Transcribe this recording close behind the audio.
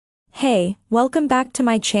Hey, welcome back to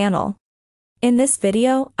my channel. In this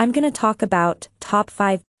video, I'm gonna talk about top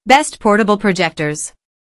 5 best portable projectors.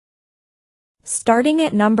 Starting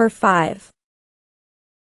at number 5.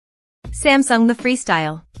 Samsung the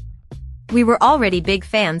Freestyle. We were already big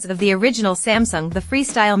fans of the original Samsung the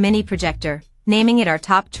Freestyle mini projector, naming it our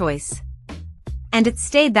top choice. And it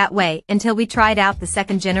stayed that way until we tried out the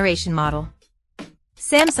second generation model.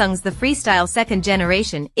 Samsung's the Freestyle second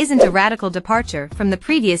generation isn't a radical departure from the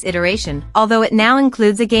previous iteration, although it now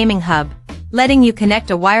includes a gaming hub, letting you connect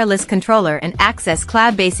a wireless controller and access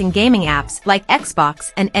cloud-based gaming apps like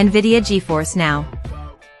Xbox and Nvidia GeForce Now.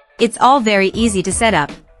 It's all very easy to set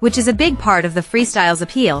up, which is a big part of the Freestyle's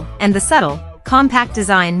appeal, and the subtle, compact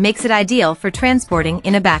design makes it ideal for transporting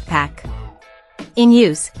in a backpack. In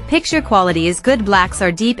use, picture quality is good, blacks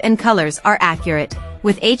are deep and colors are accurate,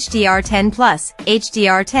 with HDR10+,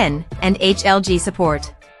 HDR10, and HLG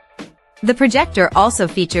support. The projector also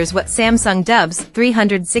features what Samsung dubs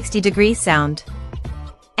 360-degree sound.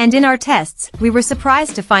 And in our tests, we were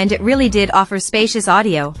surprised to find it really did offer spacious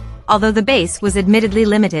audio, although the bass was admittedly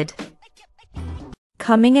limited.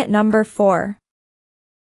 Coming at number 4.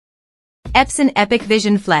 Epson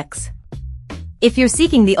EpiqVision Flex. If you're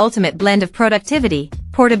seeking the ultimate blend of productivity,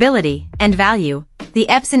 portability, and value, the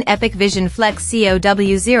Epson EpiqVision Flex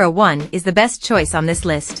COW01 is the best choice on this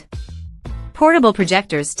list. Portable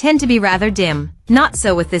projectors tend to be rather dim, not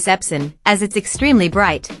so with this Epson, as it's extremely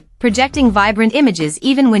bright, projecting vibrant images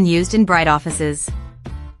even when used in bright offices.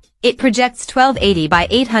 It projects 1280 by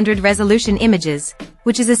 800 resolution images,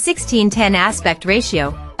 which is a 16:10 aspect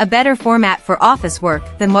ratio, a better format for office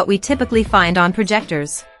work than what we typically find on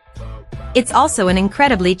projectors. It's also an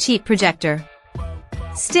incredibly cheap projector.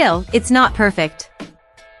 Still, it's not perfect.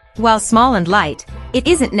 While small and light, it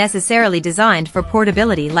isn't necessarily designed for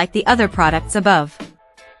portability like the other products above.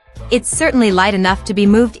 It's certainly light enough to be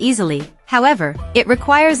moved easily, however, it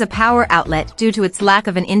requires a power outlet due to its lack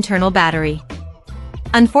of an internal battery.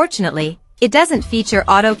 Unfortunately, it doesn't feature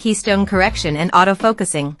auto keystone correction and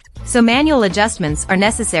autofocusing, so manual adjustments are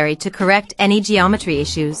necessary to correct any geometry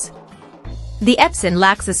issues. The Epson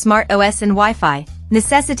lacks a smart OS and Wi-Fi,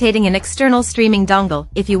 necessitating an external streaming dongle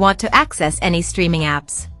if you want to access any streaming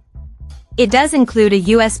apps. It does include a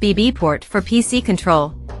USB-B port for PC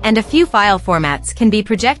control, and a few file formats can be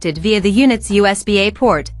projected via the unit's USB-A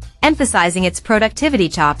port, emphasizing its productivity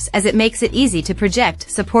chops as it makes it easy to project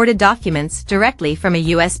supported documents directly from a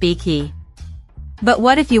USB key. But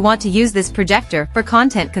what if you want to use this projector for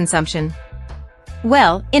content consumption?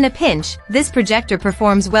 Well, in a pinch, this projector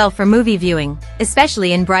performs well for movie viewing,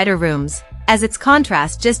 especially in brighter rooms, as its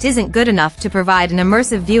contrast just isn't good enough to provide an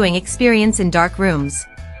immersive viewing experience in dark rooms.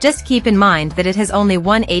 Just keep in mind that it has only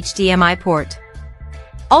one HDMI port.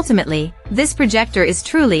 Ultimately, this projector is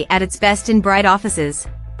truly at its best in bright offices,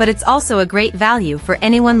 but it's also a great value for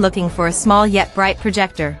anyone looking for a small yet bright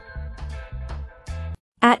projector.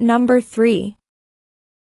 At number 3.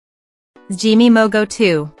 XGIMI MoGo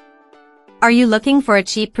 2. Are you looking for a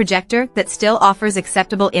cheap projector that still offers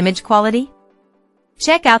acceptable image quality?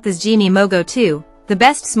 Check out this XGIMI MoGo 2, the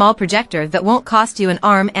best small projector that won't cost you an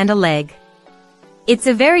arm and a leg. It's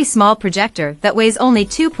a very small projector that weighs only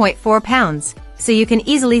 2.4 pounds, so you can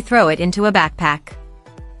easily throw it into a backpack.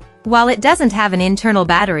 While it doesn't have an internal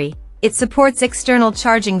battery, it supports external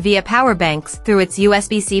charging via power banks through its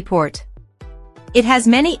USB-C port. It has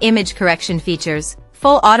many image correction features,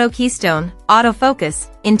 full auto keystone, autofocus,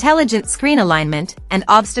 intelligent screen alignment, and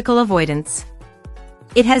obstacle avoidance.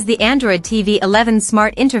 It has the Android TV 11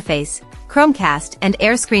 smart interface, Chromecast and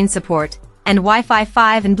AirScreen support, and Wi-Fi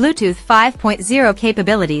 5 and Bluetooth 5.0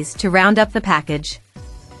 capabilities to round up the package.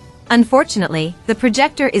 Unfortunately, the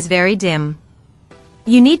projector is very dim.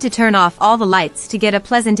 You need to turn off all the lights to get a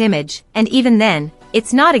pleasant image, and even then,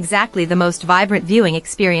 it's not exactly the most vibrant viewing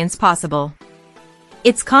experience possible.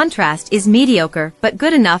 Its contrast is mediocre but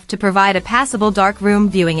good enough to provide a passable dark room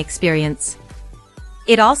viewing experience.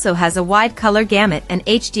 It also has a wide color gamut and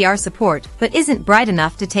HDR support but isn't bright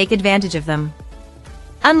enough to take advantage of them.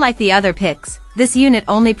 Unlike the other picks, this unit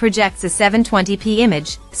only projects a 720p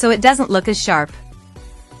image, so it doesn't look as sharp.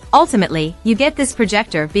 Ultimately, you get this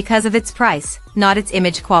projector because of its price, not its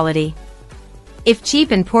image quality. If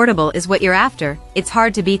cheap and portable is what you're after, it's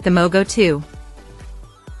hard to beat the MoGo 2.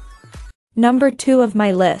 Number 2 of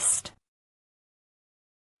my list.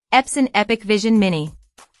 Epson EpiqVision Mini.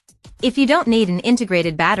 If you don't need an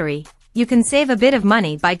integrated battery, you can save a bit of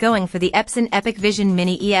money by going for the Epson EpiqVision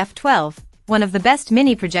Mini EF12, one of the best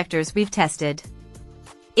mini projectors we've tested.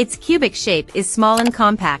 Its cubic shape is small and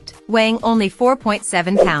compact, weighing only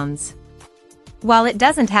 4.7 pounds. While it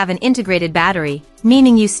doesn't have an integrated battery,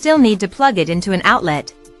 meaning you still need to plug it into an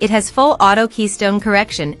outlet, it has full auto keystone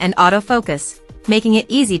correction and autofocus, making it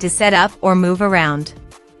easy to set up or move around.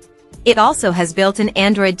 It also has built-in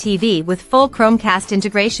Android TV with full Chromecast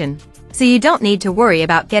integration, so you don't need to worry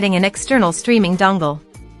about getting an external streaming dongle.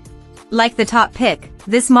 Like the top pick,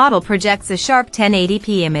 this model projects a sharp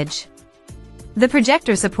 1080p image. The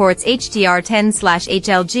projector supports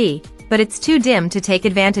HDR10/HLG, but it's too dim to take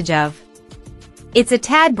advantage of. It's a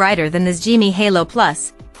tad brighter than the XGIMI Halo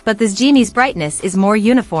Plus, but the XGIMI's brightness is more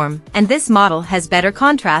uniform, and this model has better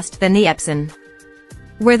contrast than the Epson.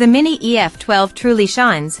 Where the Mini EF12 truly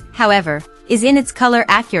shines, however, is in its color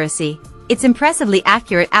accuracy. It's impressively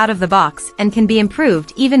accurate out of the box and can be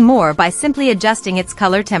improved even more by simply adjusting its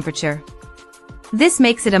color temperature. This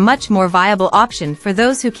makes it a much more viable option for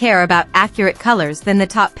those who care about accurate colors than the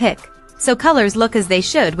top pick, so colors look as they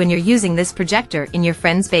should when you're using this projector in your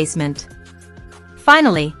friend's basement.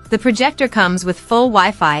 Finally, the projector comes with full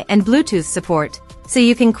Wi-Fi and Bluetooth support, so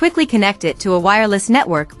you can quickly connect it to a wireless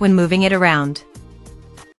network when moving it around.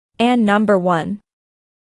 And number 1.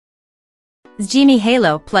 XGIMI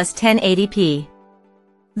Halo Plus 1080p.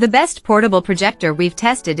 The best portable projector we've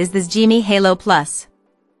tested is the XGIMI Halo Plus.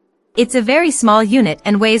 It's a very small unit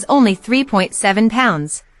and weighs only 3.7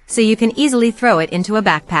 pounds, so you can easily throw it into a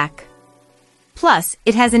backpack. Plus,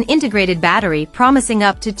 it has an integrated battery promising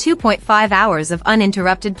up to 2.5 hours of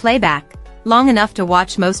uninterrupted playback, long enough to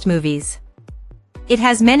watch most movies. It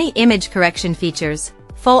has many image correction features,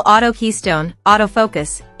 full auto keystone,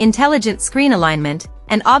 autofocus, intelligent screen alignment,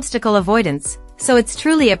 and obstacle avoidance, so it's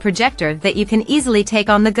truly a projector that you can easily take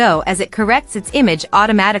on the go as it corrects its image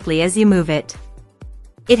automatically as you move it.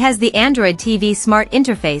 It has the Android TV Smart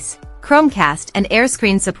Interface, Chromecast and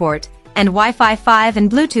AirScreen support, and Wi-Fi 5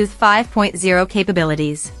 and Bluetooth 5.0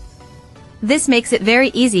 capabilities. This makes it very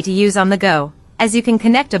easy to use on the go, as you can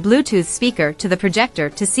connect a Bluetooth speaker to the projector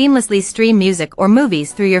to seamlessly stream music or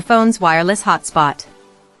movies through your phone's wireless hotspot.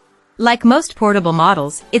 Like most portable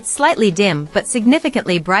models, it's slightly dim but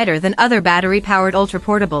significantly brighter than other battery-powered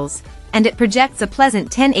ultra-portables, and it projects a pleasant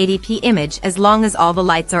 1080p image as long as all the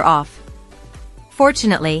lights are off.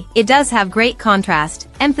 Fortunately, it does have great contrast,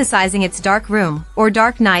 emphasizing its dark room, or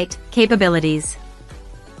dark night, capabilities.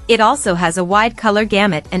 It also has a wide color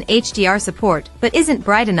gamut and HDR support, but isn't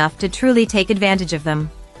bright enough to truly take advantage of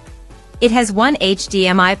them. It has one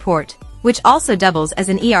HDMI port, which also doubles as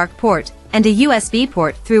an eARC port, and a USB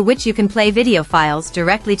port through which you can play video files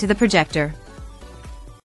directly to the projector.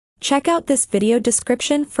 Check out this video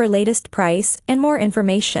description for latest price and more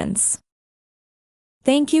informations.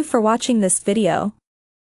 Thank you for watching this video.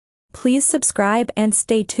 Please subscribe and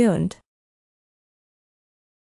stay tuned.